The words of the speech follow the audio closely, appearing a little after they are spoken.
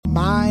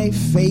my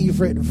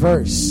favorite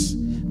verse.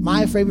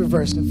 My favorite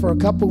verse. And for a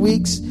couple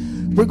weeks,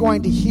 we're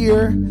going to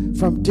hear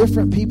from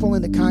different people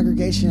in the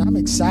congregation. I'm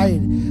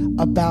excited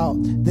about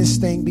this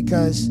thing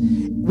because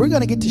we're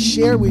going to get to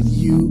share with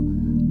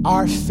you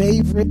our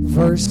favorite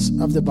verse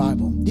of the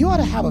Bible. You ought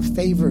to have a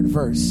favorite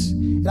verse.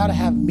 It ought to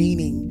have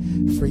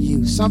meaning for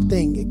you.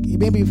 Something,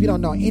 maybe if you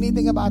don't know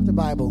anything about the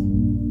Bible,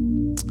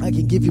 I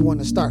can give you one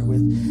to start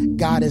with.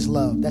 God is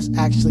love. That's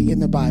actually in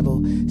the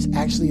Bible. It's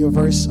actually a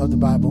verse of the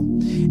Bible.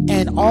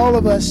 And all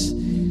of us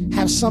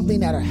have something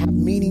that have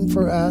meaning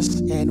for us.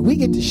 And we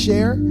get to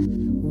share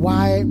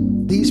why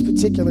these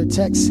particular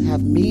texts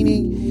have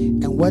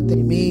meaning and what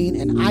they mean.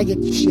 And I get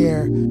to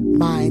share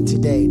mine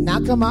today.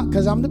 Not come out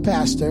because I'm the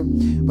pastor,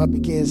 but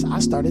because I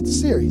started the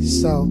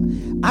series. So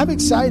I'm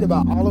excited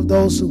about all of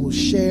those who will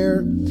share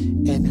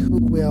and who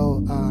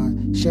will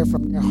share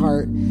from their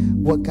heart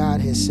what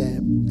God has said.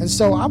 And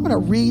so I'm going to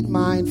read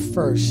mine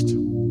first.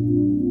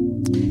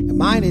 And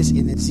mine is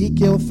in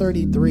Ezekiel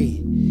 33.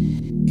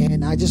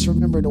 And I just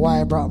remembered why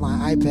I brought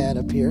my iPad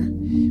up here,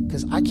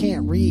 because I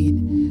can't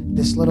read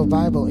this little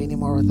Bible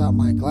anymore without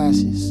my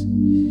glasses.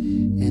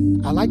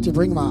 And I like to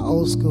bring my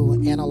old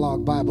school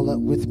analog Bible up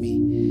with me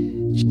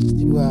just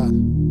to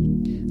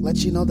let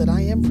you know that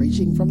I am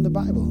preaching from the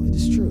Bible. It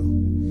is true.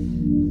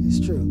 It's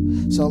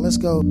true. So let's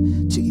go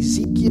to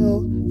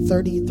Ezekiel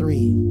 33.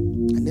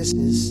 And this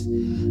is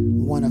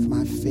one of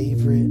my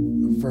favorite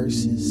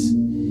verses.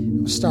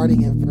 I'm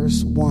starting at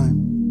verse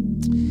 1.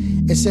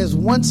 It says,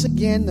 "Once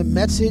again the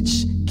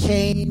message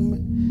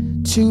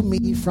came to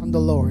me from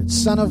the Lord.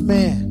 Son of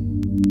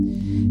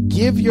man,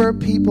 give your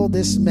people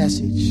this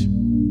message.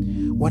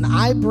 When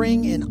I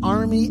bring an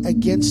army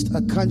against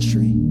a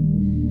country,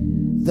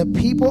 the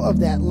people of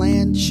that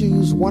land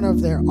choose one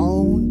of their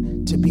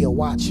own to be a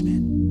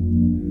watchman.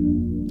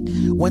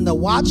 When the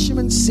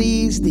watchman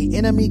sees the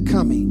enemy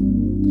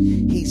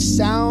coming, he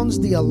sounds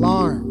the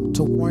alarm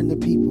to warn the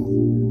people.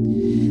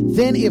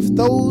 Then if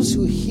those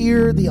who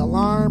hear the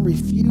alarm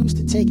refuse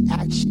to take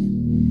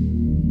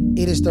action,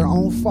 it is their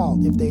own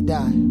fault if they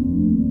die.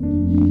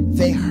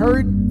 They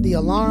heard the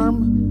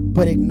alarm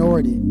but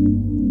ignored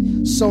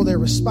it, so their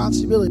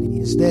responsibility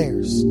is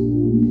theirs.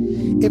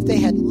 If they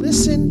had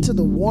listened to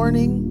the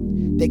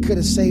warning, they could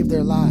have saved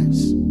their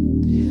lives.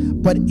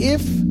 But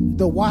if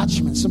the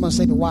watchman," someone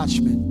say the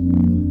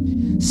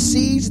watchman,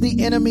 "sees the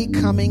enemy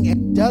coming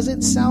and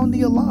doesn't sound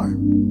the alarm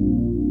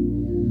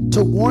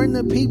to warn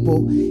the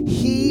people,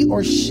 he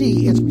or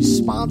she is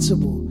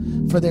responsible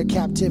for their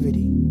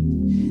captivity.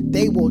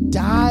 They will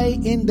die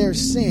in their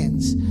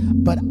sins,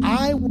 but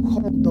I will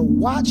hold the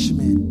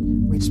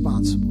watchman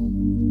responsible.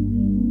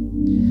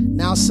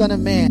 Now, son of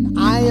man,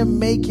 I am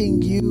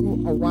making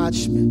you a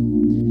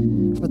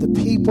watchman for the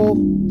people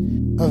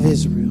of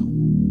Israel.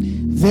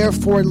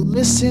 Therefore,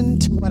 listen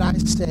to what I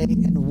say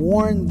and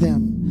warn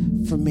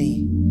them for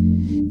me.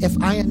 If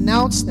I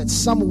announce that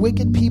some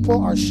wicked people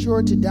are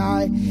sure to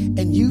die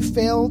and you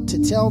fail to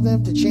tell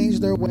them to change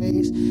their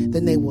ways,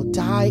 then they will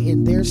die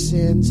in their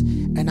sins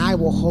and I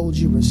will hold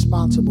you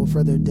responsible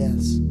for their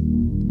deaths.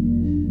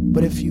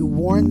 But if you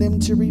warn them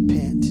to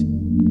repent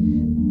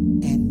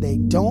and they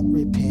don't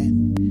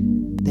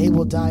repent, they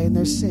will die in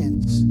their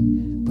sins,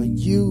 but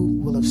you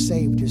will have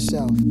saved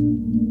yourself.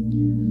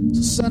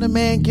 So, son of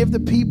man, give the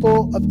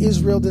people of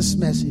Israel this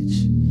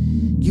message.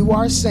 You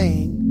are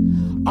saying,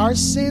 our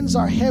sins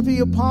are heavy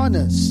upon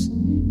us,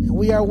 and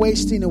we are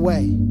wasting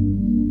away.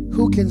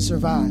 Who can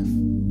survive?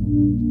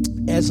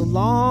 As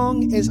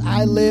long as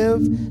I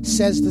live,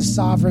 says the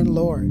sovereign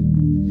Lord,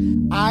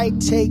 I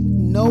take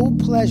no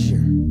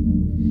pleasure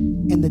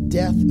in the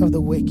death of the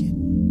wicked.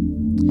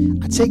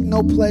 I take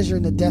no pleasure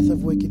in the death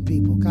of wicked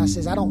people. God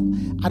says, I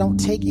don't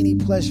take any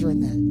pleasure in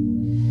that.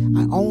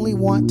 I only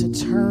want to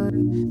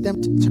turn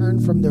them to turn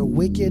from their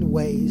wicked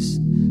ways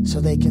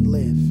so they can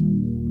live.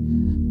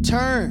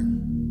 Turn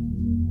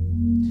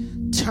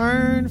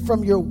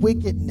from your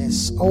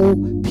wickedness, O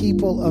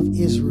people of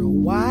Israel.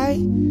 Why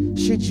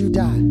should you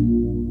die?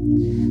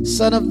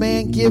 Son of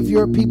man, give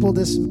your people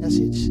this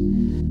message.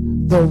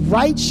 The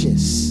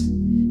righteous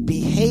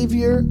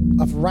behavior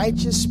of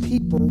righteous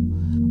people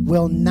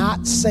will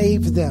not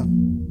save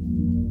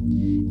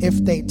them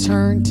if they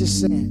turn to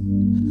sin,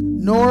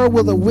 nor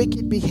will the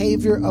wicked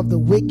behavior of the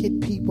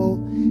wicked people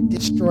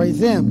destroy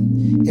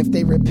them if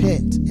they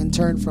repent and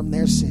turn from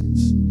their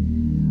sins.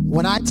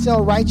 When I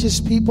tell righteous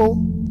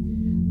people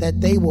that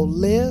they will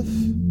live,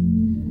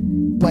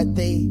 but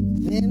they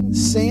then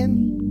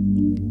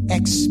sin,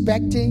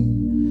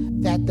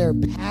 expecting that their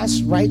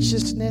past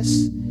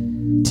righteousness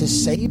to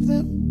save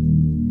them,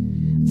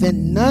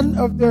 then none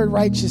of their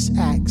righteous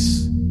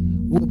acts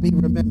will be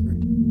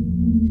remembered.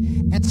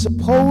 And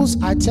suppose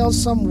I tell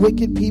some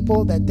wicked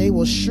people that they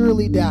will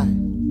surely die,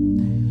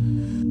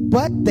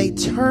 but they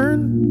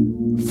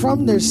turn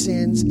from their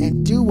sins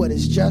and do what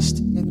is just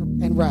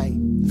and right.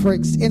 For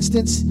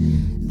instance,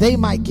 they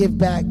might give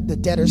back the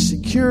debtor's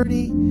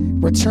security,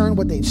 return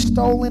what they've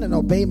stolen, and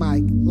obey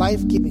my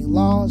life-giving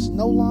laws,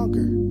 no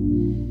longer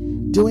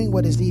doing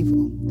what is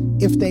evil.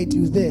 If they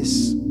do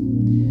this,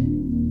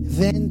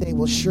 Then they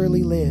will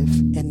surely live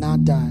and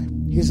not die.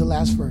 Here's the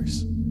last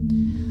verse.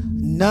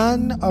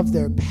 None of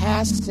their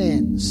past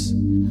sins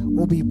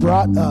will be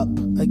brought up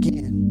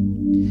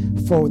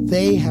again, for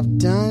they have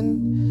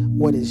done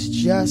what is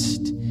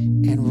just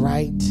and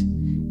right,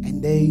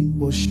 and they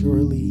will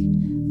surely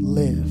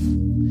live.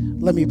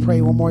 Let me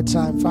pray one more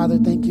time. Father,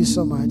 thank you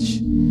so much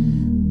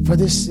for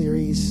this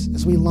series.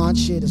 As we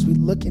launch it, as we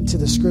look into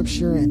the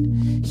scripture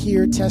and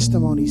hear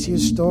testimonies, hear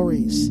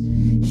stories,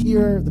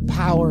 hear the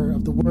power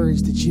of the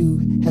words that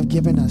you have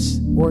given us,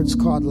 words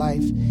called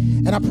life.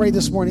 And I pray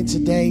this morning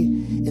today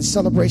in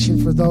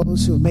celebration for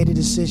those who have made a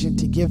decision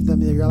to give them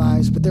their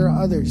lives, but there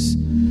are others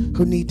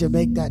who need to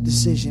make that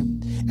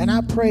decision. And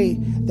I pray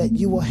that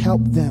you will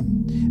help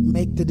them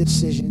make the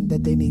decision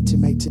that they need to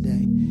make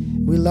today.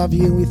 We love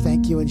you and we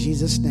thank you in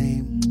Jesus'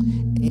 name.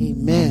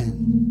 Amen.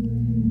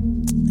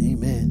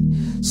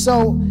 Amen.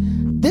 So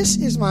this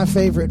is my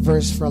favorite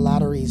verse for a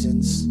lot of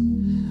reasons.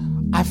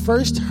 I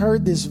first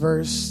heard this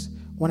verse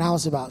when I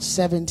was about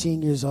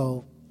 17 years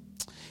old.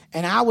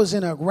 And I was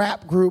in a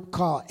rap group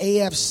called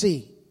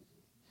AFC,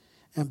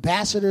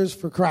 Ambassadors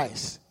for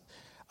Christ.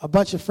 A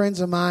bunch of friends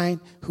of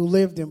mine who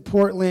lived in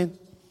Portland,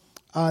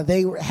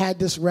 they had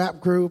this rap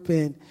group,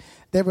 and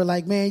they were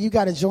like, man, you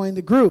got to join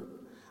the group.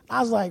 I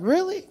was like,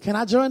 really? Can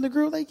I join the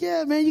group? Like,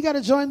 yeah, man, you got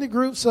to join the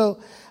group.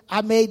 So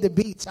I made the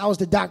beats. I was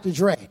the Dr.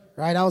 Dre,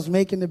 right? I was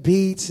making the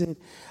beats, and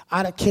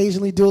I'd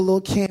occasionally do a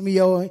little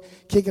cameo and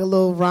kick a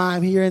little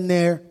rhyme here and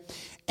there.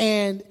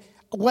 And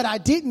what I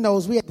didn't know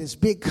is we had this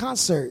big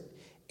concert,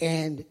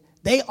 and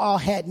they all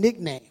had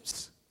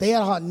nicknames. They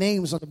had all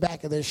names on the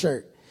back of their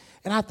shirt.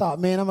 And I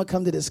thought, man, I'm going to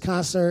come to this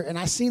concert. And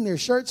I seen their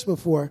shirts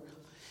before,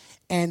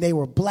 and they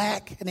were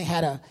black, and they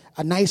had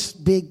a nice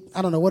big,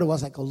 I don't know what it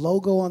was, like a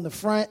logo on the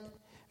front.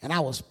 And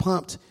I was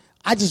pumped.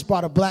 I just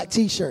bought a black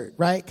T-shirt,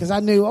 right? Because I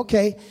knew,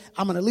 okay,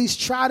 I'm going to at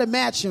least try to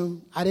match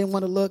them. I didn't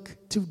want to look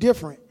too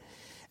different.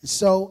 And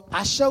so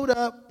I showed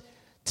up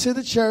to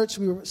the church.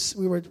 We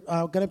were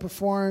going to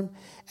perform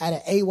at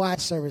an AY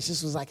service.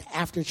 This was like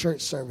after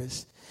church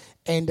service.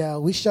 And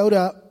we showed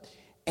up.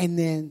 And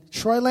then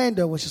Troy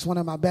Lando, which is one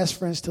of my best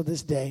friends till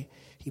this day,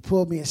 he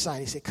pulled me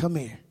aside. He said, come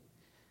here.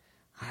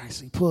 All right,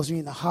 so he pulls me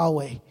in the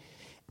hallway,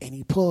 and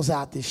he pulls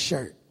out this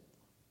shirt.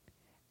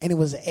 And it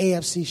was an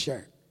AFC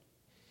shirt.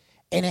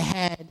 And it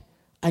had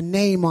a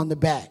name on the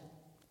back.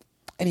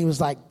 And he was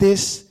like,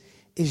 this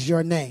is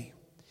your name.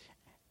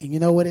 And you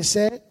know what it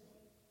said?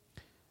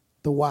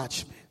 The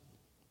Watchman.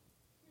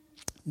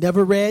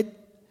 Never read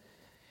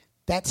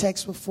that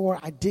text before.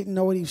 I didn't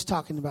know what he was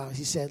talking about.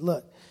 He said,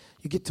 look,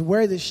 you get to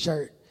wear this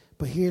shirt,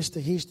 but here's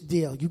the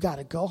deal. You got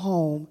to go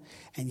home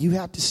and you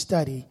have to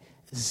study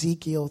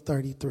Ezekiel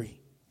 33.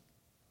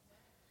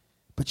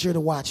 But you're the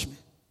watchman.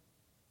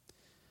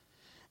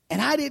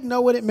 And I didn't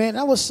know what it meant.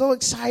 I was so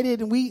excited,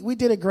 and we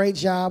did a great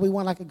job. We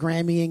won like a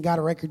Grammy and got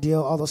a record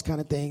deal, all those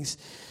kind of things.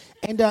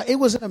 And it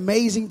was an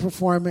amazing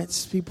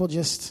performance. People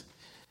just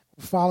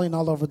falling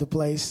all over the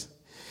place.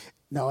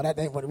 No, that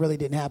really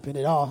didn't happen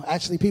at all.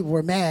 Actually, people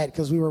were mad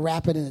because we were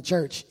rapping in the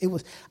church. It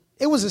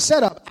was a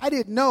setup. I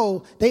didn't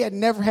know they had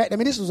never had. I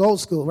mean, this was old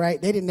school, right?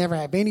 They didn't never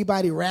have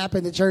anybody rap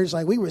in the church.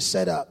 Like, we were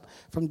set up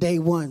from day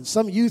one.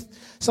 Some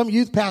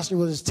youth pastor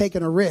was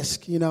taking a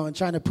risk, and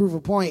trying to prove a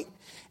point.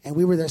 And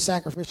we were their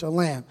sacrificial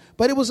lamb.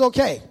 But it was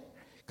okay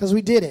because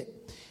we did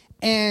it.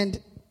 And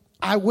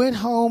I went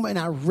home and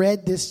I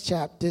read this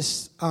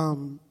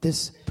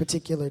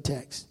particular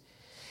text.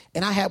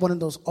 And I had one of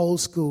those old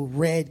school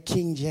red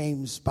King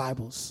James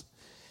Bibles.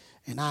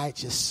 And I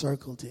just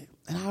circled it.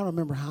 And I don't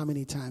remember how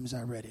many times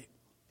I read it.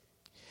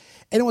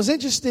 And it was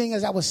interesting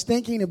as I was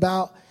thinking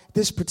about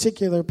this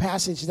particular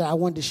passage that I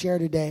wanted to share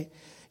today.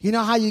 You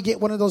know how you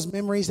get one of those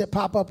memories that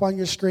pop up on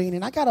your screen?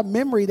 And I got a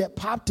memory that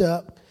popped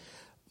up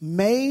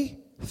May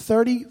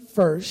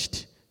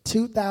 31st,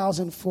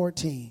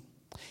 2014.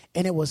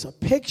 And it was a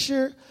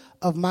picture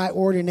of my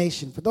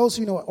ordination. For those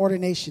who know what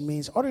ordination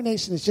means,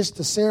 ordination is just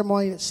the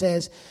ceremony that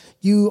says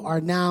you are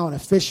now an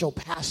official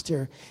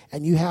pastor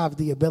and you have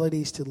the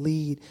abilities to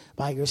lead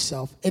by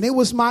yourself. And it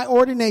was my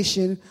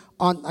ordination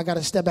I got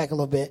to step back a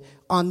little bit,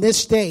 on this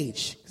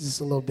stage, because it's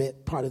a little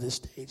bit part of this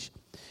stage,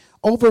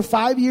 over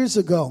 5 years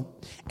ago.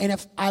 And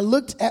if I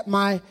looked at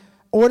my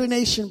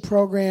ordination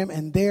program,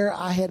 and there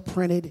I had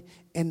printed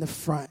in the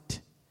front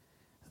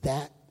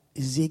that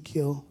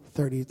Ezekiel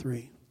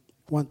 33,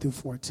 1 through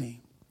 14.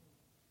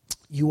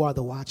 You are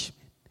the watchman.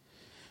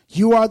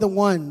 You are the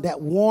one that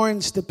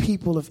warns the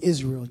people of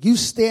Israel. You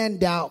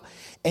stand out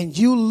and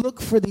you look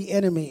for the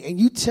enemy and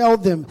you tell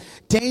them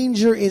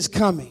danger is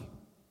coming.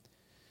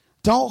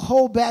 Don't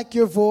hold back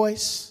your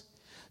voice.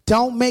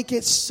 Don't make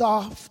it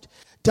soft.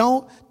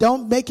 Don't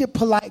make it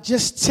polite.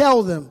 Just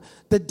tell them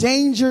the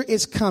danger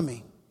is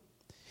coming.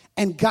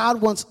 And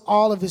God wants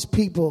all of his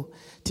people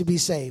to be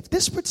saved.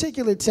 This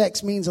particular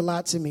text means a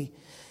lot to me.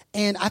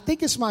 And I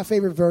think it's my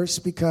favorite verse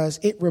because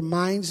it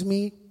reminds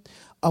me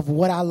of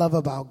what I love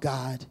about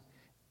God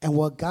and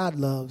what God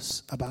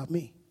loves about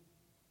me.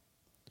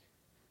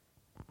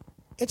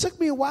 It took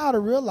me a while to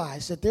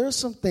realize that there are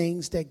some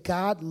things that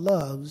God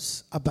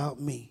loves about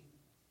me.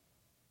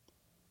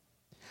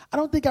 I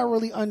don't think I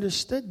really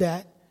understood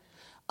that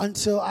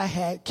until I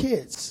had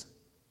kids.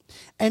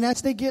 And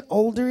as they get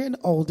older and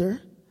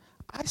older,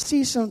 I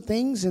see some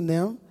things in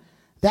them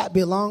that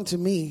belong to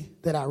me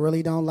that I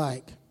really don't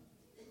like.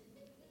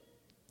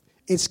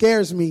 It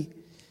scares me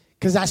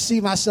because I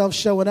see myself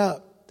showing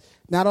up,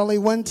 not only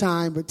one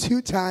time, but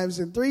 2 times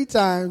and 3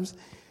 times.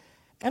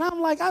 And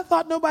I'm like, I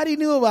thought nobody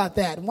knew about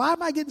that. Why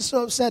am I getting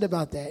so upset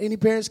about that? Any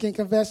parents can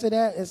confess to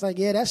that? It's like,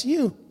 yeah, that's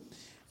you.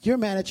 You're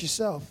mad at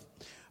yourself.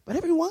 But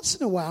every once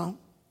in a while,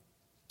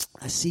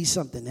 I see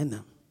something in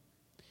them.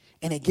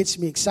 And it gets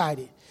me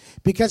excited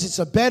because it's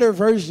a better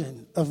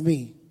version of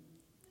me.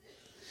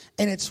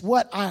 And it's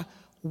what I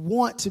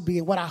want to be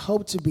and what I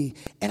hope to be.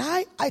 And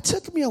it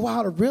took me a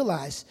while to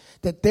realize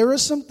that there are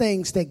some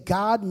things that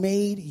God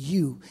made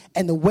you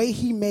and the way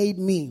he made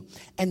me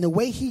and the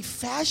way he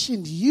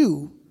fashioned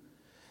you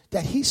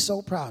that he's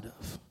so proud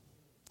of.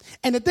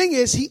 And the thing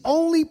is, he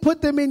only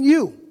put them in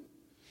you.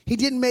 He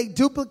didn't make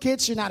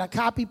duplicates. You're not a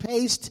copy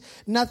paste,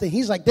 nothing.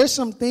 He's like, there's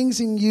some things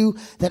in you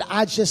that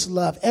I just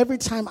love. Every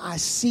time I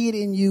see it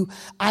in you,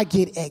 I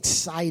get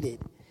excited.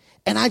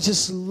 And I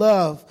just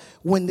love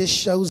when this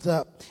shows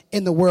up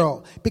in the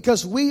world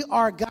because we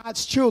are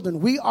God's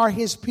children. We are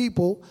his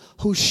people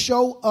who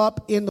show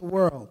up in the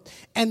world.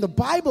 And the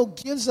Bible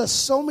gives us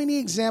so many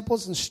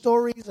examples and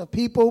stories of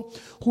people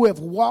who have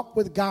walked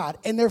with God.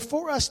 And they're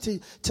for us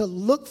to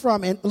look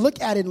from and look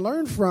at and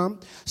learn from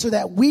so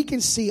that we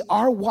can see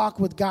our walk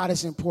with God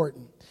is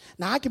important.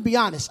 Now, I can be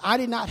honest. I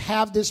did not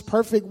have this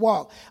perfect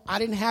walk. I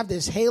didn't have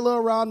this halo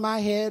around my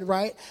head,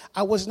 right?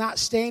 I was not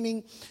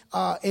standing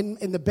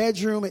in the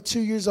bedroom at 2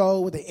 years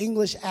old with an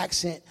English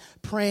accent,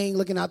 praying,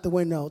 looking out the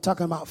window,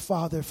 talking about,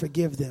 Father,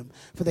 forgive them,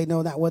 for they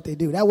know not what they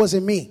do. That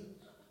wasn't me,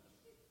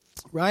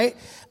 right?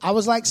 I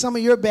was like some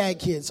of your bad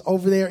kids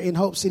over there in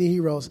Hope City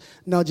Heroes.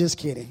 No, just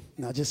kidding.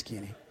 No, just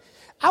kidding.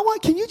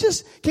 Can we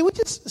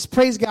just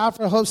praise God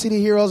for Hope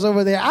City Heroes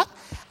over there?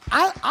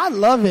 I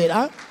love it.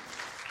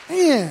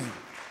 Man.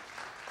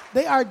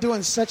 They are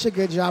doing such a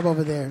good job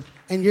over there,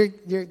 and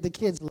the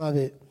kids love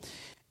it.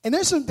 And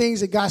there's some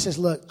things that God says,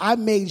 look, I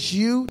made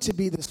you to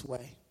be this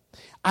way.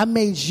 I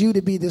made you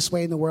to be this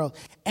way in the world.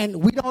 And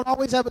we don't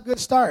always have a good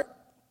start,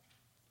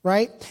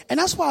 right? And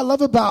that's what I love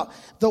about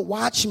the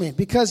watchman,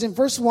 because in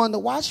verse 1,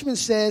 God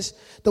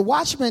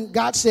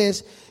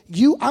says,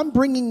 I'm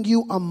bringing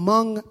you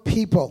among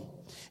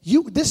people.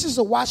 This is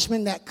a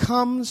watchman that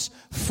comes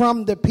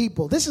from the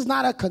people. This is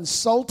not a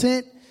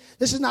consultant.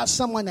 This is not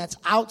someone that's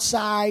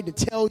outside to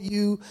tell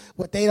you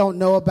what they don't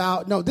know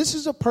about. No, this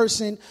is a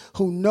person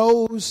who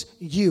knows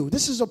you.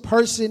 This is a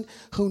person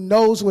who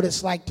knows what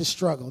it's like to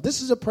struggle.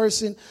 This is a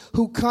person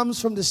who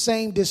comes from the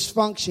same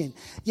dysfunction.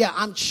 Yeah,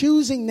 I'm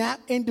choosing that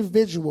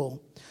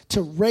individual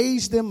to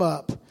raise them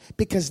up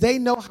because they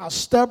know how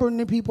stubborn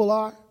the people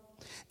are.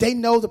 They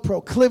know the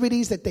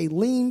proclivities that they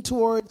lean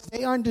towards.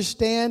 They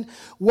understand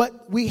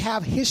what we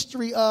have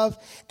history of.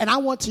 And I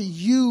want to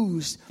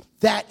use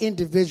that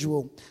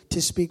individual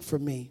to speak for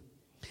me.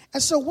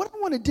 And so what I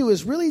want to do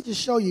is really just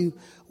show you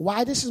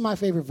why this is my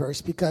favorite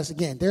verse, because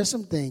again, there's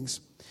some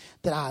things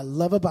that I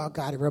love about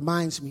God. It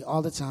reminds me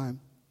all the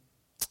time,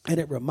 and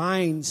it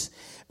reminds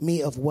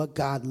me of what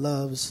God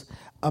loves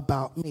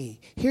about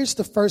me. Here's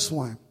the first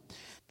one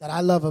that I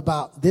love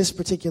about this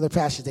particular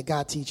passage that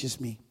God teaches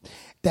me,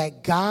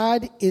 that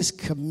God is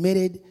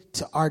committed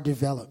to our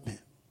development.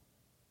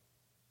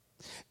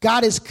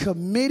 God is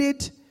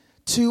committed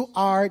to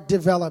our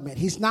development.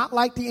 He's not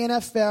like the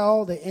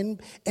NFL, the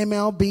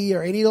MLB,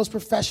 or any of those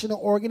professional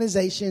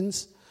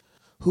organizations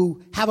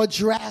who have a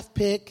draft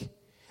pick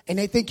and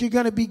they think you're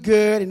going to be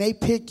good and they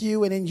pick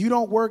you and then you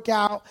don't work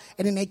out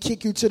and then they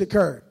kick you to the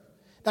curb.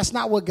 That's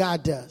not what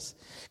God does.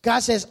 God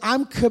says,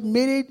 I'm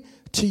committed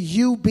to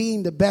you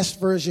being the best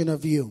version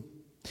of you.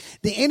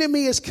 The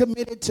enemy is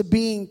committed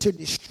to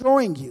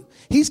destroying you.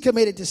 He's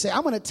committed to say,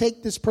 I'm going to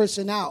take this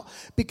person out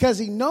because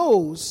he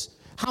knows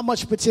how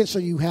much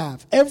potential you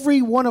have.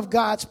 Every one of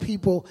God's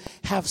people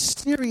have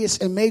serious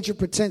and major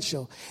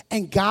potential.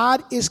 And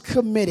God is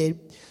committed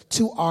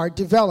to our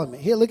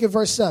development. Here, look at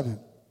verse 7.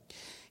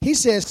 He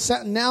says,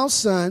 now,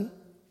 son,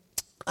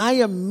 I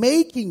am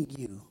making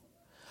you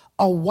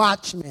a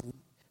watchman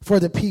for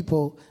the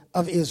people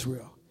of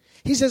Israel.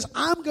 He says,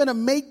 I'm going to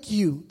make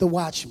you the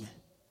watchman.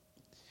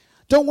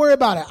 Don't worry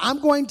about it. I'm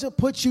going to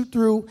put you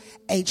through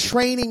a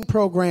training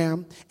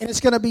program, and it's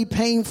going to be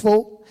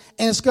painful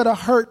and it's going to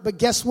hurt. But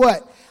guess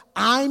what?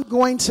 I'm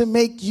going to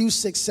make you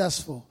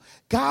successful.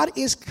 God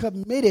is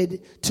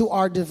committed to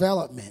our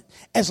development.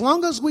 As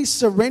long as we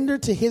surrender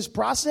to his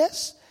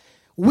process,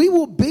 we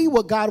will be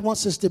what God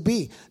wants us to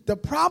be. The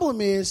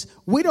problem is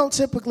we don't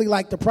typically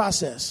like the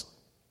process.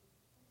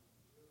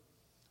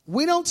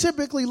 We don't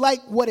typically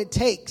like what it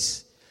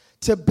takes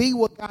to be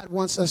what God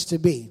wants us to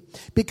be.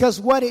 Because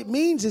what it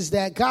means is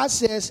that God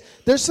says,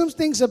 there's some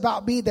things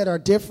about me that are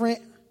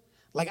different.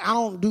 Like I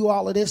don't do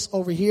all of this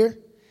over here.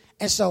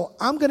 And so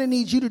I'm going to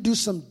need you to do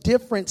some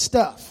different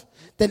stuff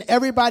than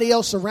everybody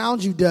else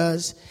around you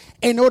does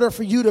in order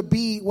for you to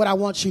be what I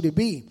want you to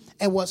be.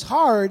 And what's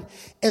hard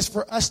is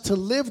for us to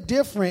live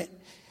different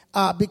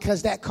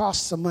because that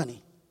costs some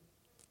money.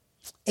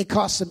 It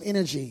costs some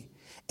energy.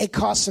 It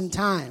costs some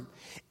time.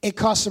 It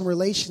costs some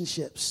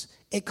relationships.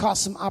 It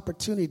costs some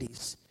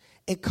opportunities.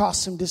 It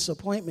costs some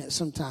disappointment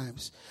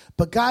sometimes.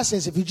 But God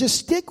says, if you just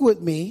stick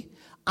with me,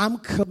 I'm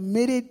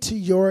committed to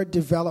your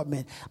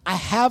development. I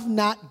have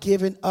not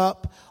given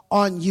up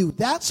on you.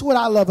 That's what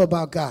I love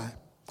about God.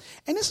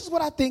 And this is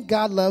what I think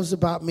God loves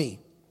about me.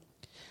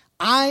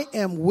 I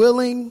am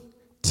willing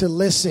to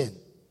listen.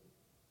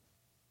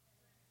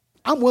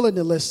 I'm willing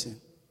to listen.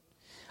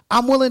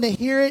 I'm willing to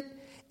hear it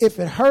if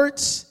it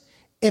hurts,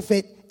 if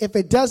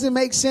it doesn't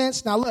make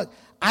sense. Now look,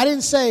 I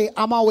didn't say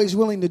I'm always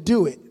willing to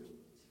do it,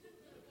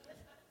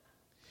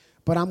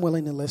 but I'm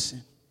willing to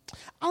listen.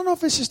 I don't know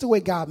if it's just the way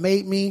God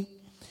made me,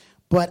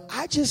 but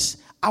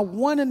I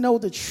want to know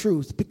the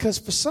truth, because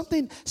for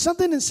something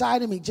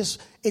inside of me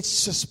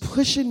it's just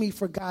pushing me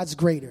for God's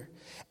greater.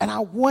 And I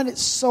want it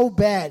so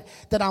bad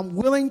that I'm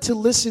willing to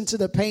listen to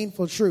the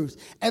painful truth.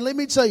 And let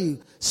me tell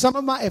you,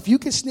 if you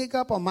can sneak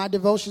up on my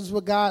devotions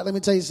with God, let me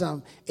tell you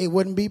something, it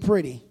wouldn't be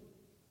pretty.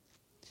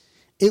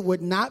 It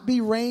would not be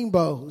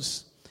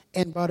rainbows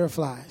and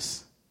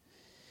butterflies.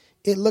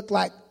 It looked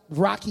like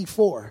Rocky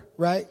IV,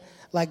 right?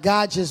 Like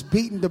God just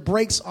beating the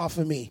brakes off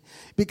of me.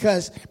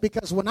 Because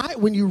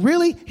when you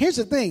really, here's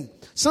the thing.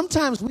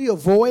 Sometimes we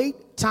avoid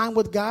time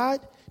with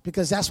God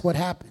because that's what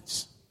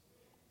happens.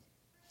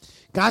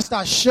 God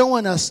starts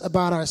showing us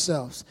about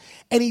ourselves.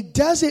 And he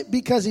does it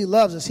because he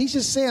loves us. He's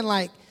just saying,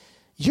 like,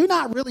 you're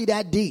not really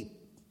that deep.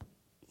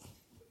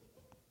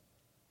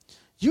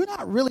 You're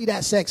not really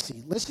that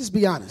sexy. Let's just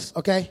be honest,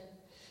 okay?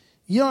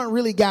 You don't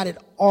really got it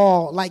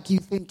all like you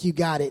think you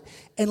got it.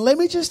 And let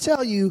me just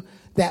tell you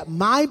that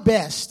my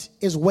best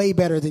is way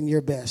better than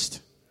your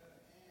best.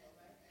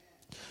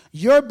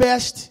 Your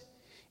best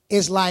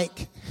is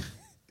like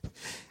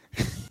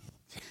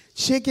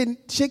chicken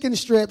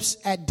strips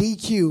at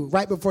DQ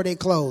right before they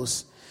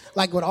close.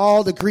 Like with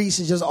all the grease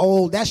is just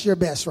old. That's your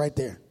best right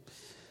there.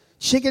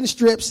 Chicken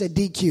strips at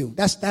DQ.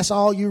 That's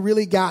all you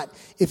really got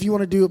if you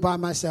want to do it by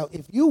myself.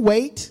 If you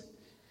wait,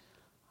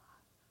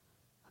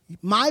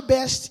 my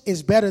best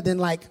is better than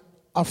like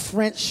a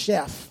French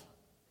chef.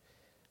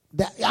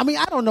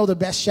 I don't know the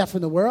best chef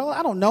in the world.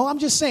 I don't know. I'm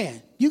just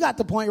saying. You got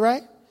the point,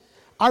 right?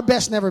 Our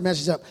best never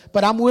measures up.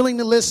 But I'm willing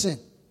to listen.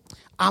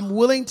 I'm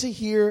willing to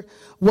hear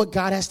what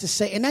God has to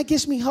say. And that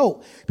gives me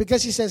hope,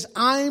 because he says,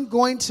 I'm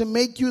going to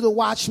make you the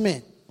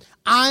watchman.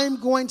 I'm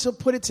going to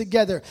put it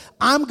together.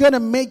 I'm going to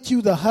make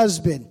you the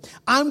husband.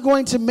 I'm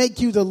going to make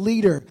you the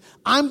leader.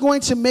 I'm going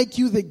to make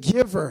you the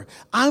giver.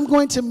 I'm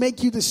going to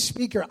make you the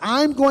speaker.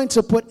 I'm going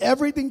to put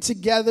everything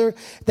together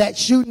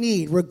that you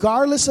need.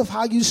 Regardless of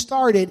how you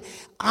started,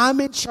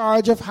 I'm in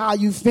charge of how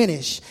you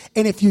finish.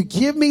 And if you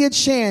give me a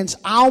chance,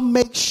 I'll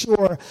make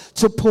sure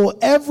to pull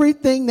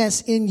everything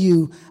that's in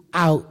you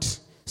out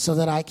so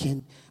that I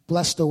can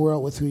bless the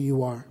world with who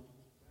you are.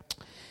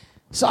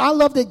 So I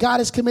love that God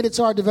is committed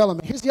to our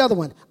development. Here's the other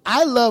one.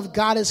 I love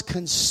God is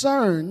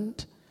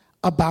concerned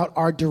about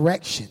our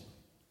direction.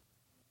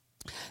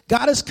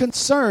 God is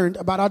concerned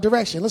about our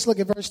direction. Let's look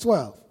at verse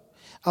 12.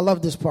 I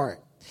love this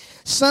part.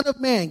 Son of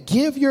man,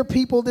 give your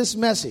people this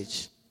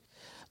message.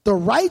 The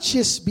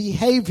righteous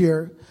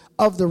behavior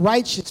of the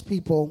righteous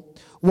people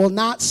will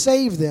not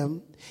save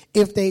them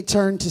if they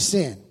turn to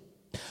sin,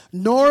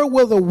 nor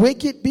will the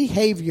wicked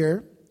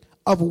behavior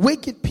of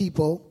wicked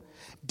people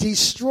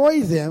destroy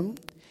them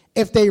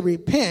if they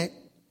repent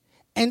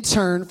and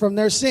turn from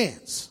their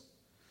sins.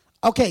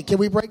 Okay, can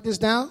we break this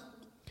down?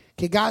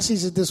 Okay, God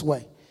sees it this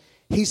way.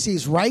 He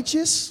sees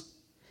righteous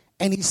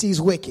and he sees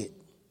wicked.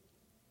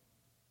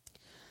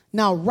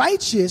 Now,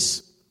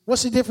 righteous,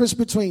 what's the difference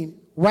between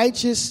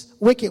righteous?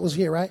 Wicked was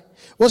here, right?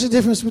 What's the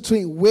difference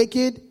between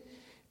wicked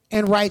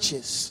and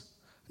righteous?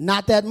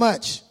 Not that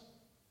much.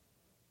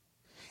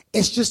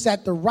 It's just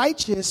that the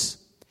righteous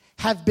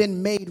have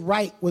been made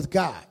right with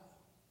God.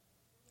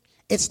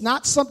 It's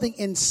not something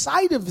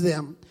inside of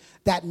them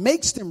that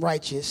makes them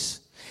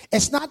righteous.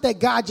 It's not that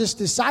God just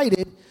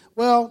decided,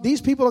 well, these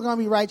people are going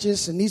to be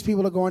righteous and these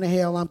people are going to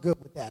hell. I'm good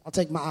with that. I'll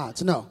take my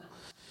odds. No.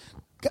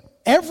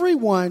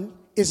 Everyone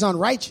is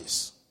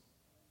unrighteous.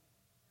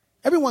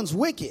 Everyone's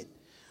wicked.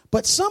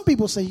 But some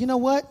people say, you know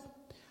what?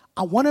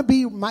 I want to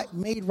be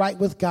made right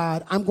with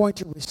God. I'm going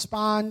to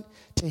respond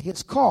to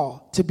his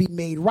call to be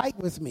made right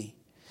with me.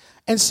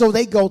 And so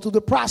they go through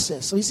the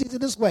process. So he sees it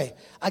this way.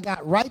 I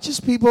got righteous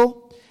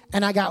people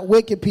and I got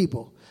wicked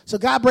people. So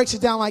God breaks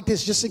it down like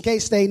this, just in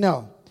case they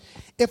know.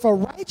 If a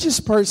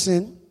righteous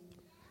person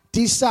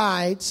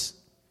decides,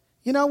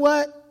 you know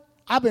what?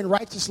 I've been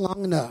righteous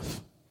long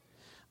enough.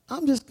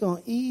 I'm just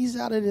going to ease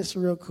out of this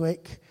real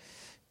quick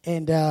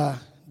and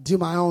do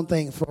my own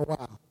thing for a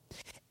while.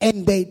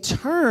 And they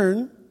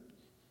turn,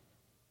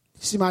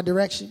 see my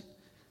direction?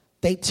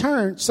 They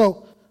turn.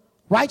 So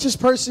righteous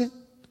person,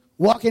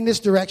 walk in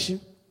this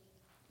direction.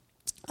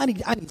 I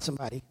need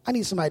somebody. I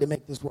need somebody to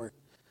make this work.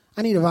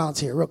 I need a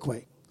volunteer real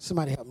quick.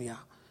 Somebody help me out.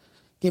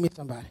 Give me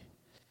somebody.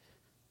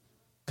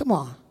 Come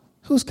on.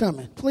 Who's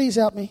coming? Please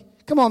help me.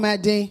 Come on,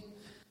 Matt Dean.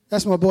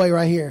 That's my boy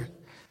right here.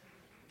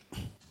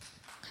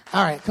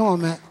 All right, come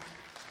on, Matt.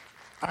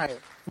 All right,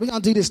 we're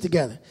going to do this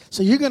together.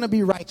 So you're going to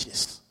be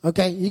righteous,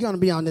 okay? You're going to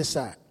be on this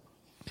side.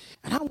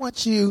 And I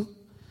want you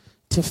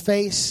to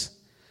face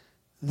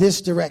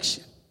this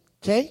direction,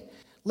 okay?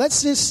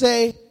 Let's just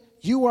say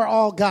you are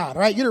all God,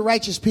 all right? You're the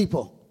righteous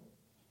people.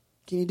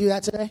 Can you do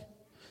that today?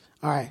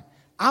 All right.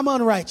 I'm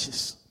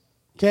unrighteous,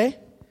 okay?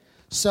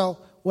 So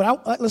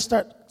let's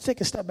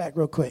take a step back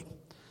real quick.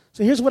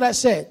 So here's what I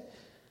said.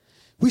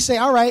 We say,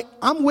 all right,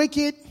 I'm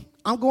wicked.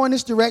 I'm going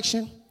this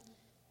direction.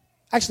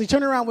 Actually,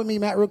 turn around with me,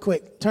 Matt, real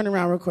quick. Turn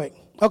around real quick.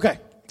 Okay.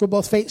 We'll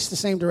both face the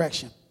same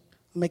direction.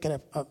 Make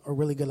it a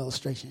really good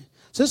illustration.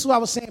 So this is what I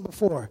was saying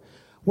before.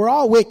 We're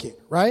all wicked,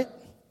 right?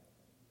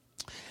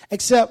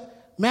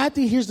 Except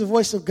Matthew hears the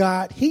voice of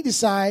God. He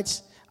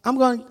decides, I'm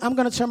going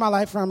to turn my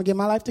life around and give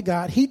my life to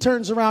God. He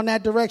turns around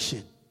that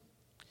direction.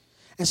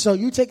 And so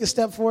you take a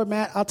step forward,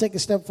 Matt. I'll take a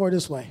step forward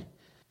this way.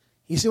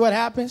 You see what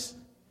happens?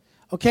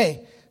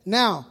 Okay.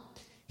 Now,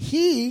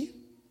 he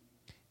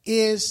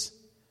is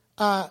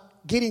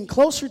getting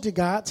closer to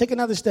God. Take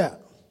another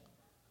step.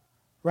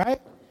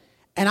 Right?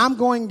 And I'm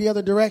going the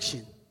other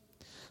direction.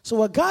 So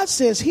what God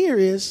says here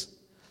is,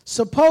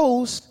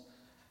 suppose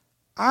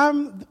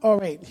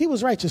he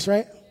was righteous,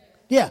 right?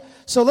 Yeah.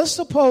 So let's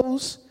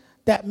suppose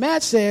that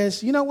Matt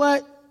says, you know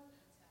what?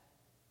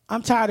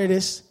 I'm tired of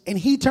this. And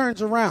he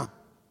turns around.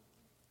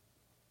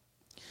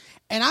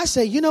 And I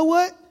say, you know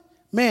what?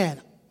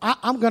 Man,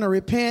 I'm going to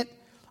repent.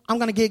 I'm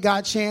going to give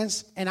God a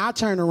chance. And I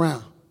turn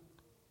around.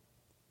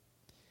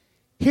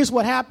 Here's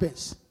what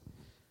happens.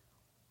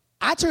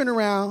 I turn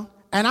around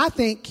and I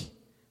think,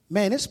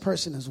 man, this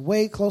person is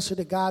way closer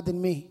to God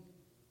than me.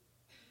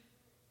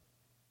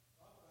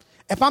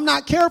 If I'm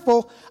not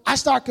careful, I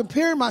start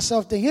comparing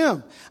myself to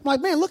him. I'm like,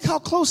 man, look how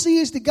close he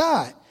is to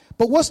God.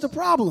 But what's the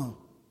problem?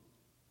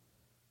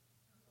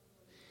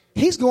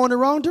 He's going the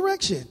wrong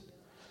direction.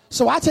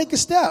 So I take a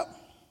step.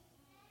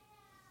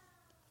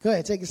 Go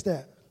ahead, take a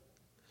step.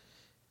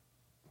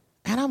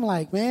 And I'm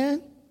like,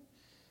 man,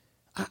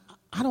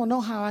 I don't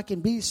know how I can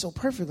be so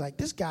perfect like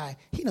this guy.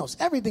 He knows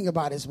everything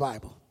about his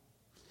Bible.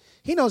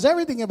 He knows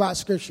everything about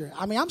Scripture.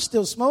 I mean, I'm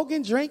still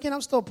smoking, drinking.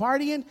 I'm still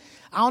partying.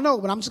 I don't know,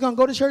 but I'm just going to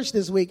go to church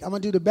this week. I'm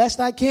going to do the best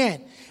I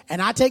can.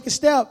 And I take a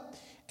step,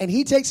 and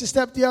he takes a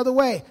step the other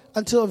way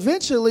until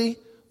eventually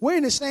we're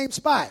in the same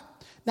spot.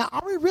 Now,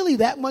 are we really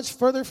that much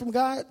further from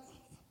God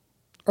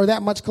or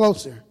that much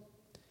closer?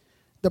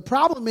 The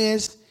problem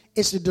is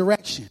it's the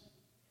direction.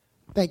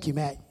 Thank you,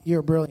 Matt.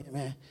 You're brilliant,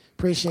 man.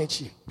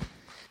 Appreciate you.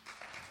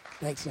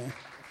 Thanks, man.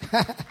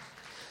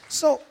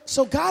 So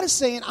God is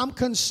saying, I'm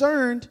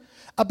concerned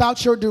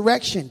about your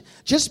direction.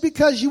 Just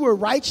because you were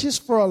righteous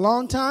for a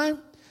long time,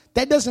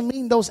 that doesn't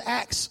mean those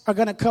acts are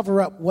going to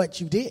cover up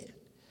what you did.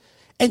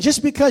 And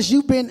just because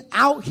you've been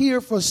out here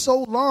for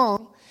so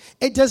long,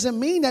 it doesn't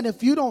mean that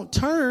if you don't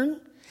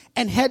turn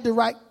and head the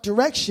right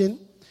direction,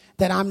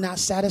 that I'm not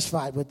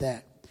satisfied with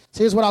that.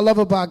 So here's what I love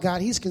about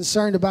God. He's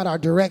concerned about our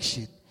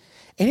direction.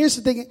 And here's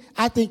the thing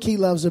I think he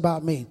loves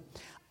about me.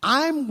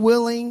 I'm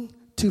willing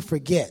to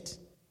forget.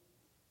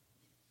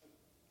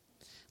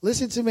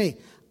 Listen to me.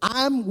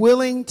 I'm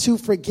willing to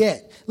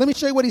forget. Let me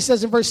show you what he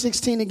says in verse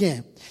 16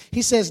 again.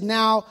 He says,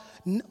 now,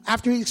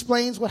 after he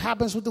explains what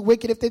happens with the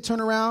wicked if they turn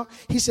around,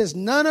 he says,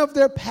 none of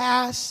their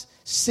past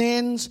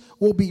sins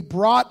will be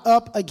brought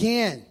up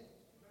again.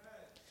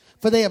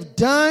 For they have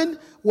done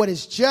what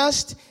is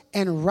just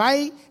and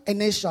right, and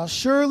they shall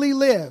surely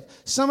live.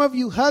 Some of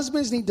you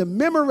husbands need to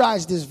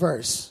memorize this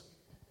verse.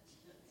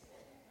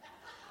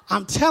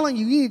 I'm telling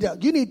you,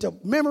 you need to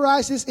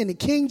memorize this in the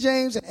King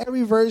James and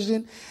every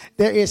version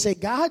there is. Say,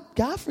 God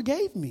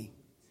forgave me.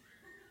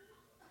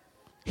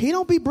 He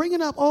don't be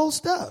bringing up old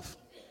stuff.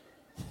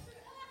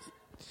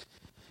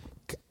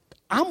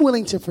 I'm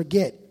willing to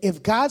forget.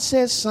 If God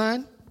says,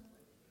 son,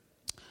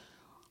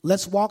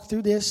 let's walk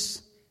through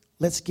this.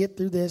 Let's get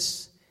through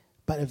this.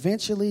 But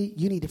eventually,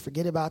 you need to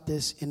forget about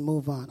this and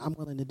move on. I'm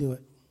willing to do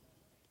it.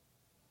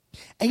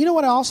 And you know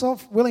what I'm also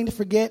willing to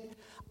forget?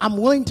 I'm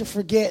willing to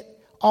forget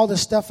all the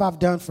stuff I've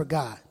done for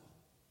God.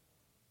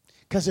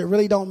 Because it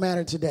really don't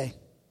matter today.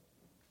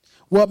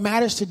 What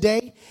matters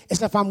today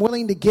is if I'm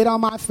willing to get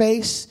on my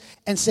face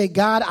and say,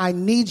 God, I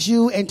need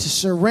you, and to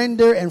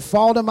surrender and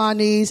fall to my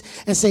knees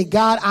and say,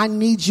 God, I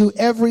need you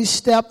every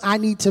step I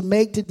need to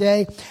make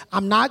today.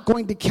 I'm not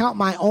going to count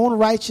my own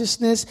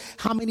righteousness,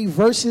 how many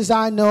verses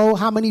I know,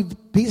 how many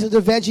pieces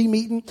of veggie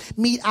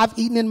meat I've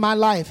eaten in my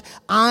life.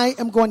 I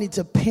am going to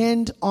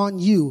depend on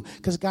you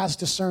because God's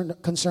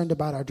concerned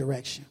about our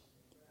direction.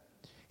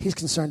 He's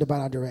concerned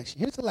about our direction.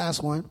 Here's the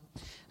last one. I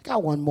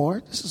got one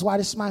more. This is why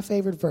this is my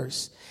favorite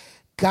verse.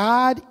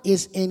 God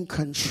is in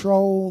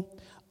control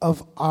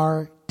of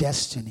our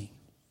destiny.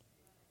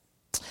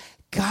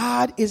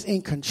 God is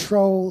in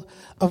control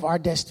of our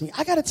destiny.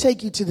 I got to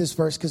take you to this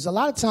verse because a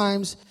lot of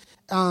times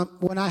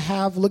when I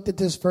have looked at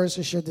this verse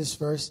or shared this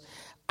verse,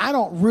 I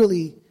don't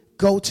really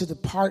go to the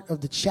part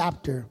of the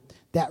chapter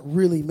that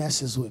really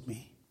messes with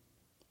me.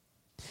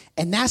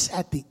 And that's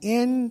at the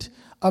end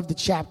of the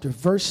chapter,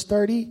 verse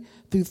 30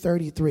 through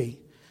 33.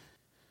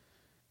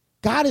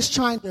 God is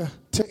trying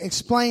to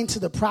explain to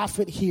the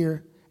prophet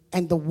here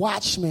and the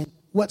watchman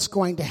what's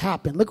going to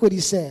happen. Look what he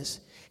says.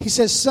 He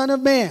says, son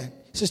of man.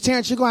 He says,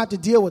 Terrence, you're going to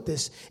have to deal with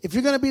this. If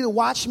you're going to be the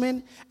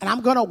watchman and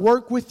I'm going to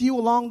work with you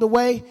along the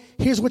way,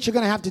 here's what you're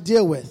going to have to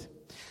deal with.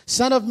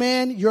 Son of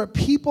man, your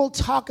people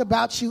talk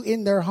about you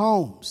in their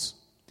homes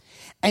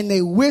and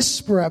they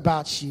whisper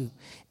about you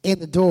in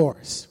the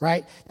doors,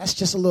 right? That's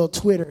just a little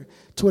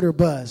Twitter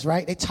buzz,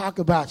 right? They talk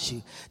about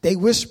you. They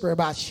whisper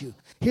about you.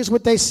 Here's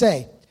what they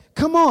say.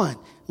 Come on,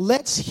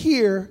 let's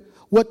hear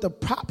what the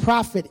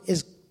prophet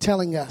is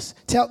telling us.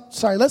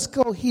 Let's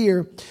go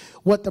hear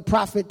what the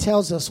prophet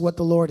tells us what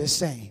the Lord is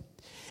saying.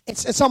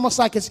 It's almost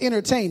like it's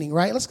entertaining,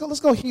 right? Let's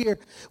go hear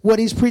what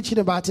he's preaching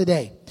about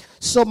today.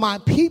 So my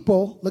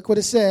people, look what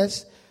it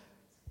says.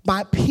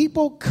 My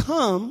people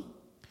come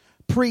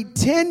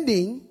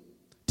pretending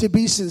to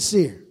be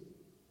sincere.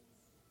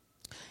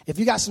 If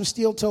you got some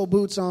steel-toe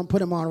boots on, put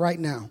them on right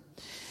now.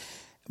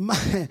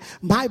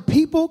 My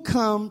people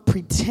come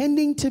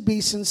pretending to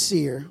be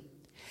sincere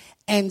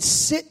and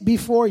sit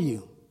before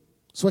you.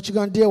 So what you're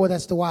going to deal with,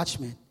 that's the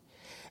watchman.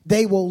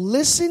 They will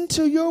listen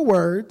to your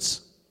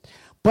words,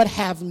 but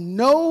have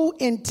no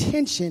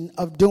intention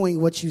of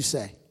doing what you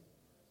say.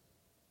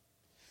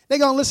 They're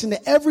going to listen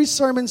to every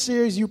sermon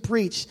series you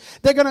preach.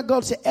 They're going to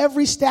go to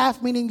every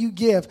staff meeting you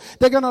give.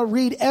 They're going to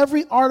read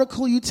every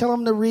article you tell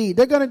them to read.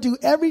 They're going to do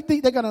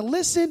everything. They're going to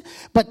listen,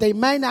 but they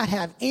may not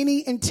have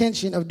any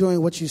intention of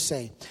doing what you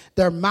say.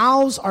 Their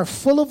mouths are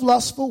full of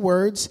lustful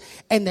words,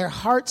 and their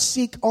hearts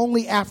seek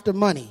only after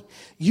money.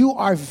 You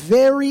are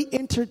very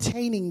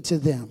entertaining to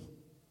them.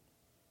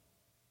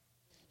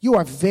 You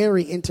are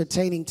very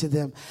entertaining to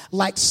them.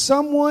 Like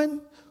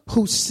someone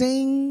who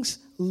sings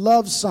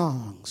love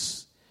songs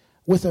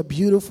with a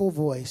beautiful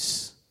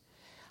voice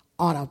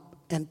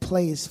and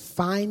plays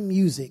fine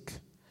music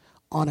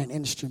on an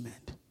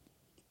instrument.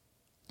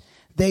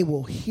 They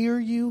will hear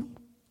you,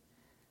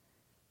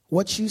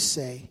 what you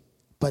say,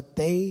 but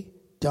they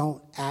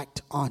don't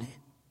act on it.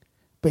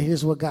 But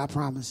here's what God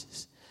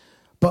promises.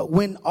 But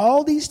when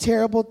all these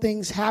terrible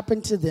things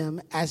happen to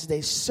them, as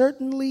they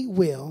certainly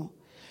will,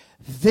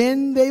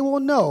 then they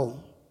will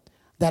know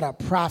that a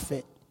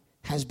prophet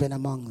has been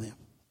among them.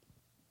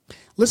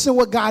 Listen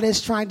what God is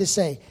trying to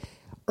say.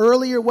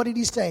 Earlier, what did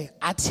he say?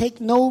 I take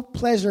no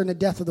pleasure in the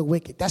death of the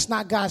wicked. That's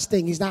not God's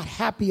thing. He's not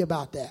happy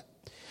about that.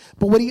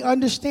 But what he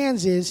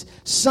understands is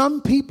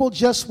some people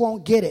just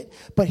won't get it.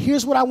 But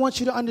here's what I want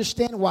you to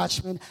understand,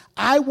 watchman.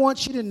 I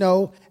want you to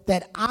know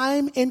that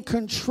I'm in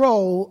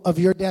control of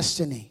your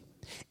destiny.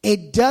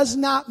 It does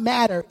not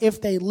matter if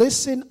they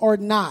listen or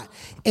not.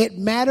 It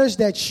matters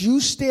that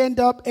you stand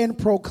up and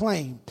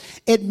proclaim.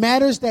 It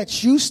matters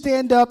that you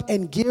stand up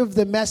and give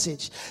the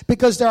message.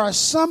 Because there are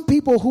some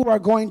people who are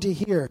going to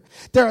hear.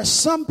 There are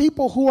some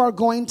people who are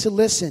going to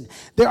listen.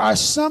 There are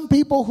some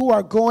people who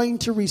are going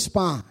to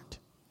respond.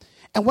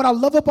 And what I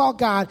love about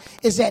God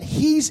is that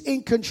he's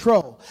in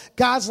control.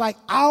 God's like,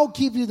 I'll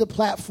give you the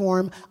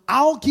platform.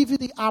 I'll give you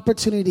the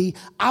opportunity.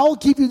 I'll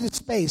give you the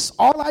space.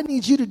 All I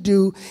need you to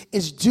do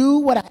is do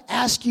what I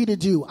ask you to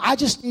do. I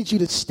just need you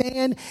to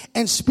stand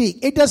and speak.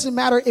 It doesn't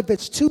matter if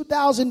it's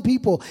 2,000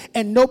 people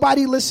and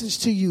nobody listens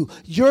to you.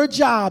 Your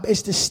job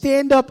is to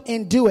stand up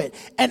and do it.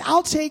 And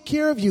I'll take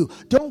care of you.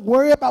 Don't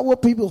worry about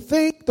what people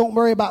think. Don't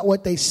worry about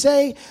what they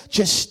say.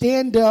 Just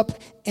stand up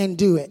and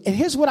do it. And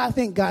here's what I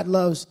think God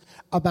loves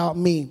about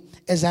me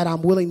is that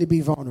I'm willing to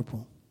be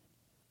vulnerable.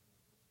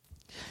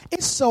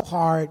 It's so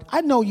hard.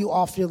 I know you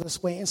all feel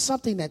this way, and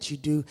something that you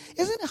do.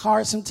 Isn't it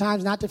hard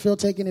sometimes not to feel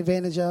taken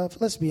advantage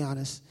of? Let's be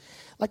honest.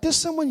 Like there's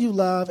someone you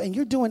love and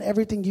you're doing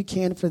everything you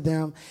can for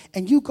them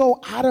and you go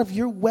out of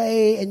your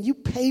way and you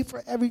pay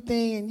for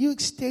everything and you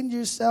extend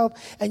yourself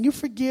and you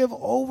forgive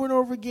over and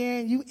over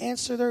again. You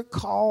answer their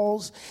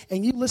calls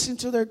and you listen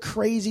to their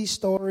crazy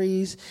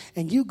stories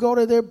and you go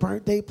to their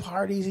birthday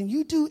parties and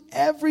you do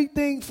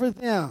everything for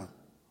them.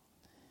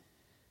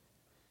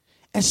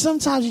 And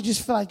sometimes you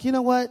just feel like, you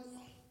know what?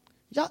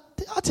 Y'all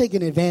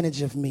taking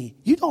advantage of me.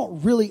 You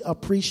don't really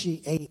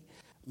appreciate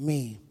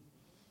me.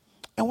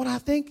 And what I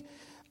think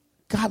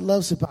God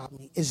loves about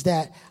me is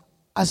that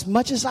as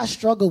much as I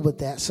struggle with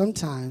that,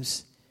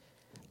 sometimes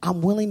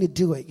I'm willing to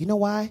do it. You know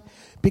why?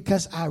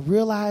 Because I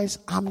realize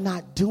I'm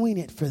not doing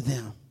it for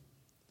them.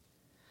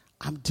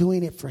 I'm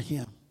doing it for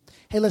him.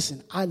 Hey,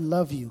 listen, I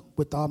love you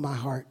with all my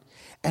heart.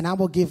 And I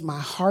will give my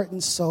heart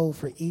and soul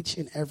for each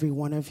and every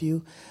one of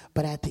you.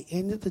 But at the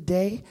end of the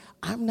day,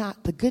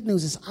 the good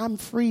news is I'm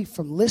free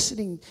from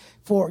listening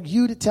for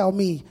you to tell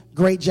me,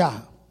 great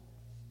job.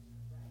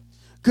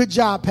 Good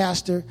job,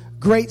 Pastor.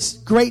 Great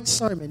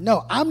sermon.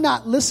 No, I'm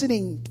not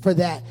listening for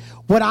that.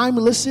 What I'm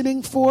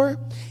listening for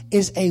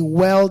is a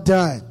well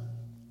done.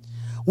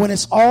 When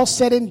it's all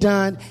said and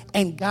done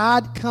and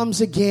God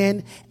comes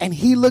again and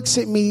he looks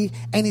at me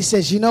and he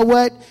says, you know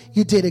what?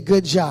 You did a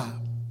good job.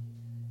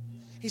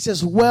 He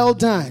says, well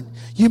done.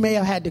 You may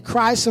have had to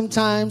cry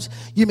sometimes.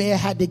 You may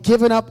have had to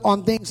give up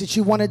on things that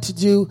you wanted to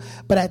do.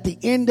 But at the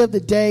end of the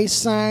day,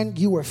 son,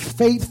 you were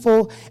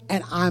faithful,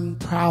 and I'm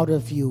proud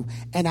of you,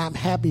 and I'm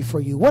happy for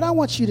you. What I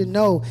want you to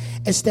know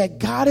is that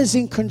God is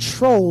in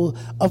control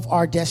of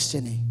our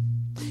destiny.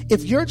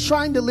 If you're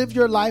trying to live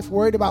your life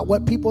worried about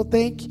what people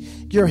think,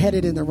 you're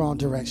headed in the wrong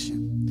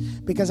direction.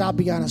 Because I'll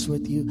be honest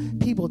with you,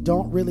 people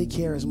don't really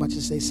care as much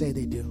as they say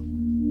they do.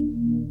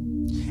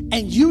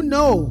 And you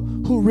know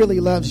who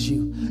really loves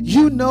you.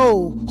 You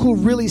know who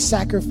really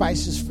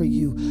sacrifices for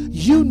you.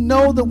 You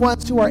know the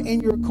ones who are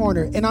in your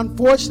corner. And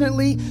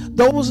unfortunately,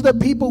 those are the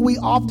people we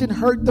often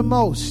hurt the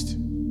most.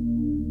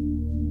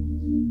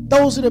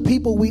 Those are the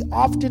people we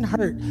often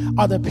hurt,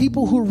 are the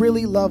people who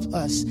really love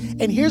us.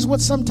 And here's what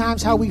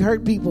sometimes how we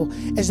hurt people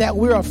is that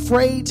we're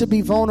afraid to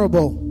be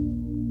vulnerable.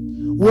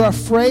 We're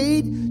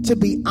afraid to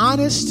be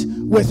honest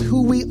with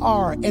who we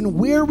are and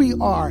where we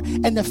are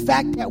and the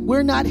fact that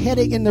we're not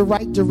heading in the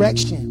right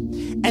direction.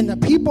 And the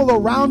people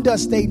around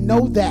us, they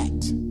know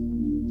that.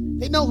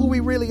 They know who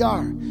we really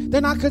are.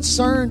 They're not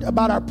concerned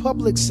about our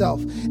public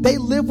self. They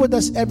live with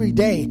us every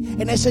day.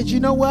 And they said, you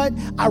know what?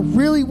 I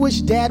really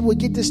wish dad would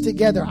get this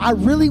together. I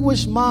really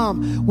wish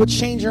mom would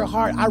change her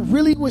heart. I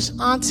really wish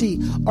auntie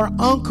or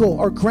uncle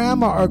or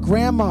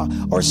grandma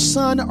or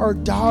son or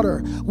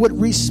daughter would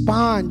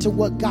respond to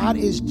what God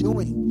is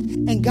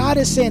doing. And God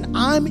is saying,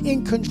 I'm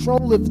in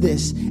control of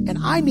this. And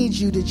I need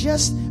you to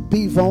just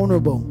be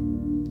vulnerable.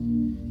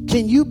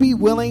 Can you be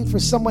willing for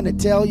someone to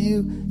tell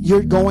you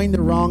you're going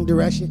the wrong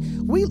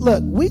direction? We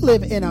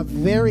live in a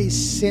very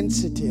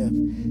sensitive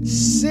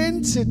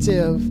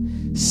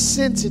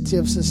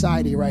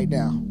society right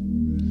now.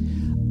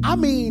 I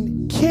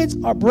mean, kids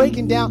are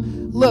breaking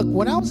down. Look,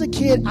 when I was a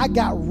kid, I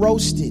got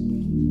roasted.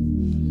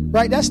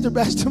 Right? That's the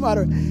best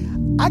matter.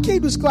 I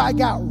came to school, I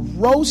got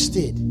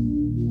roasted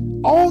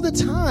all the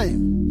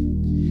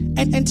time.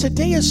 And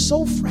today is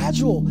so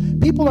fragile.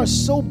 People are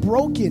so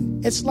broken.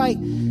 It's like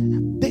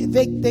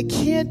they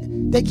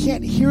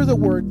can't hear the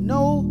word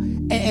no,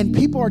 and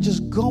people are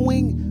just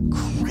going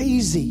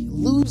crazy,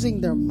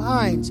 losing their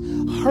minds,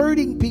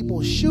 hurting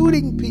people,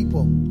 shooting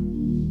people,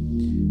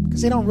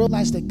 because they don't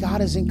realize that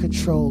God is in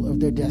control of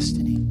their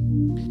destiny.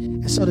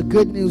 And so the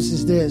good news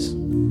is this,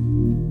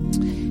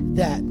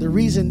 that the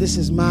reason this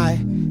is my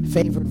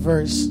favorite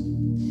verse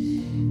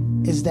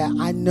is that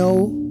I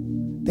know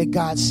that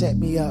God set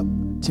me up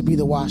to be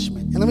the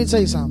watchman. And let me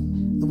tell you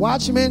something. The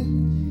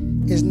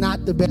watchman is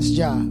not the best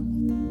job.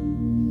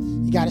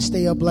 You got to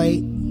stay up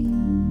late.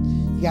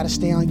 You got to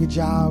stay on your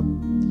job.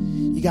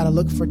 You got to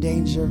look for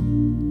danger.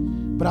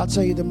 But I'll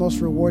tell you, the most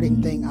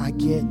rewarding thing I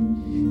get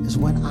is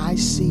when I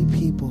see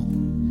people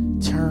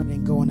turn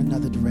and go in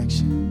another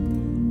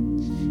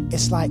direction.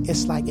 It's like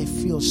it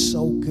feels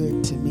so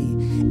good to me.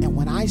 And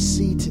when I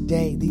see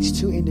today these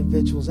two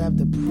individuals have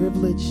the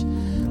privilege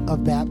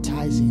of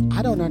baptizing,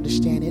 I don't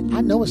understand it.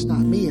 I know it's not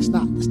me. It's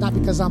not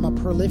because I'm a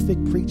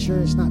prolific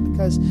preacher. It's not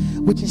because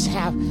we just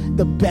have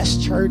the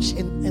best church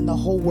in the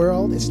whole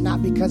world. It's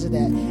not because of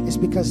that. It's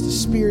because the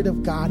Spirit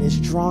of God is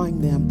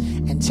drawing them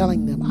and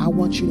telling them, I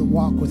want you to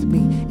walk with me.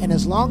 And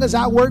as long as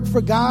I work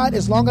for God,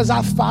 as long as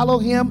I follow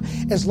him,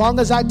 as long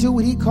as I do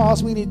what he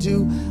calls me to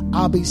do,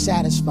 I'll be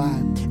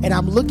satisfied. And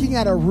I'm looking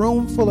at a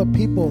room full of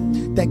people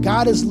that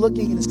God is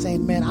looking and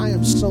saying, man, I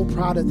am so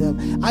proud of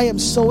them. I am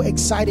so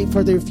excited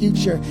for their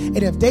future.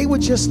 And if they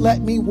would just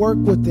let me work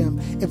with them,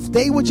 if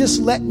they would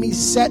just let me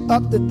set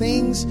up the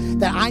things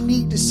that I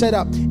need to set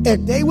up,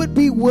 if they would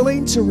be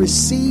willing to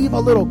receive a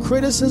little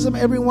criticism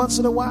every once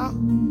in a while,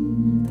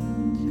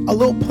 a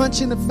little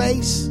punch in the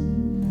face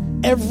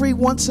every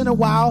once in a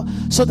while,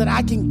 so that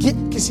I can get,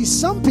 because see,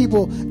 some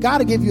people got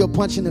to give you a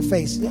punch in the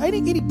face.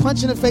 Any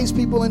punch in the face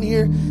people in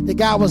here, the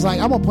guy was like,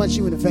 I'm going to punch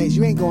you in the face.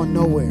 You ain't going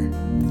nowhere.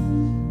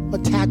 I'm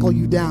going to tackle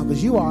you down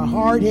because you are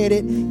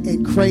hard-headed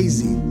and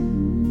crazy.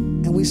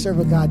 And we serve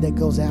a God that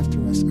goes after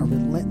us, a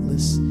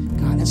relentless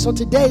God. And so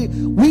today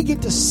we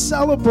get to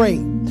celebrate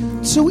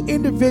two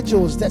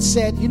individuals that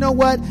said, you know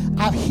what?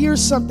 I hear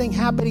something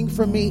happening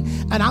for me,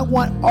 and I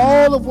want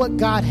all of what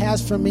God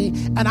has for me,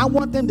 and I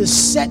want them to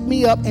set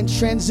me up and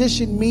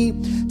transition me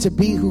to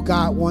be who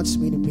God wants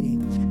me to be.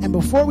 And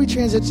before we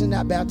transition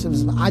that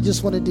baptism, I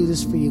just want to do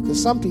this for you,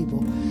 because some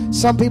people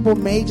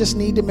may just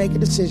need to make a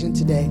decision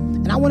today.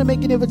 And I want to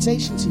make an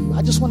invitation to you.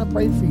 I just want to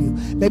pray for you.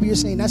 Maybe you're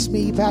saying, that's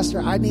me, Pastor.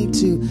 I'm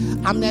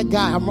that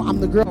guy. I'm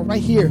the girl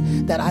right here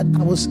that I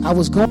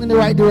was going in the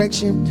right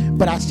direction,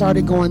 but I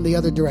started going the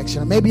other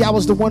direction. Or maybe I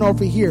was the one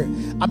over here.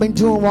 I've been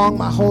doing wrong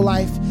my whole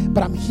life,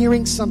 but I'm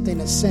hearing something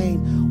that's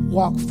saying,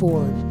 walk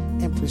forward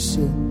and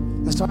pursue.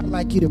 And so I'd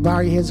like you to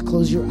bow your heads,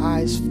 close your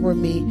eyes for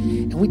me.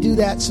 And we do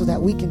that so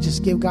that we can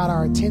just give God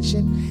our attention,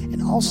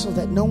 and also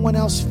that no one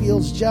else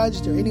feels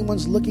judged or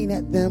anyone's looking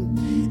at them.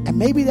 And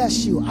maybe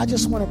that's you. I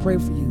just want to pray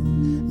for you.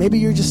 Maybe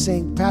you're just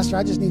saying, Pastor,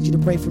 I just need you to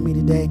pray for me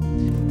today,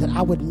 that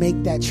I would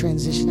make that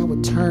transition. I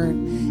would turn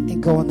and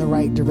go in the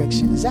right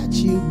direction. Is that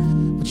you?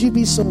 Would you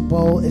be so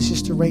bold as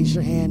just to raise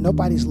your hand?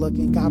 Nobody's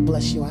looking. God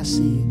bless you. I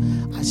see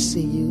you. I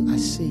see you. I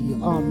see you.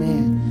 Oh,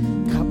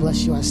 man. God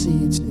bless you. I see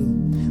you too.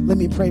 Let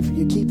me pray for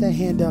you. Keep that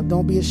hand up.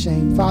 Don't be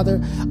ashamed.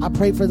 Father, I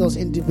pray for those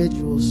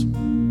individuals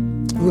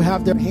who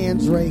have their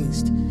hands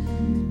raised,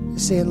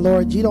 saying,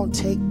 Lord, you don't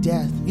take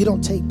death. You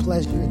don't take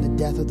pleasure in the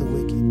death of the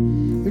wicked.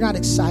 You're not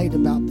excited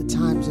about the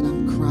times that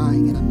I'm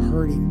crying and I'm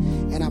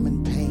hurting and I'm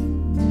in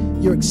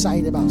pain. You're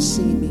excited about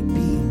seeing me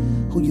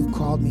be who you've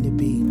called me to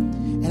be.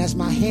 And as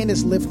my hand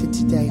is lifted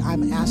today,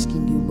 I'm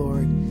asking you,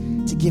 Lord,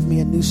 to give me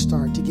a new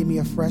start, to give me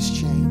a fresh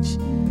change,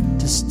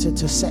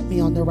 to set me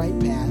on the right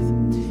path.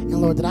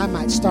 And Lord, that I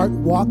might start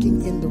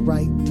walking in the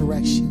right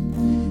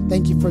direction.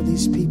 Thank you for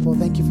these people.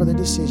 Thank you for their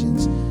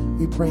decisions.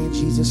 We pray in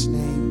Jesus'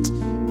 name.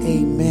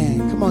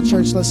 Amen. Come on,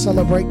 church, let's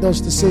celebrate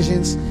those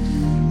decisions.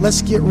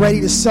 Let's get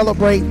ready to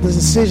celebrate the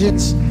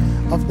decisions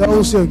of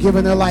those who have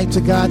given their life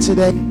to God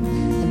today.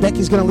 And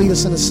Becky's going to lead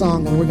us in a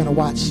song, and we're going to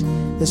watch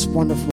this wonderful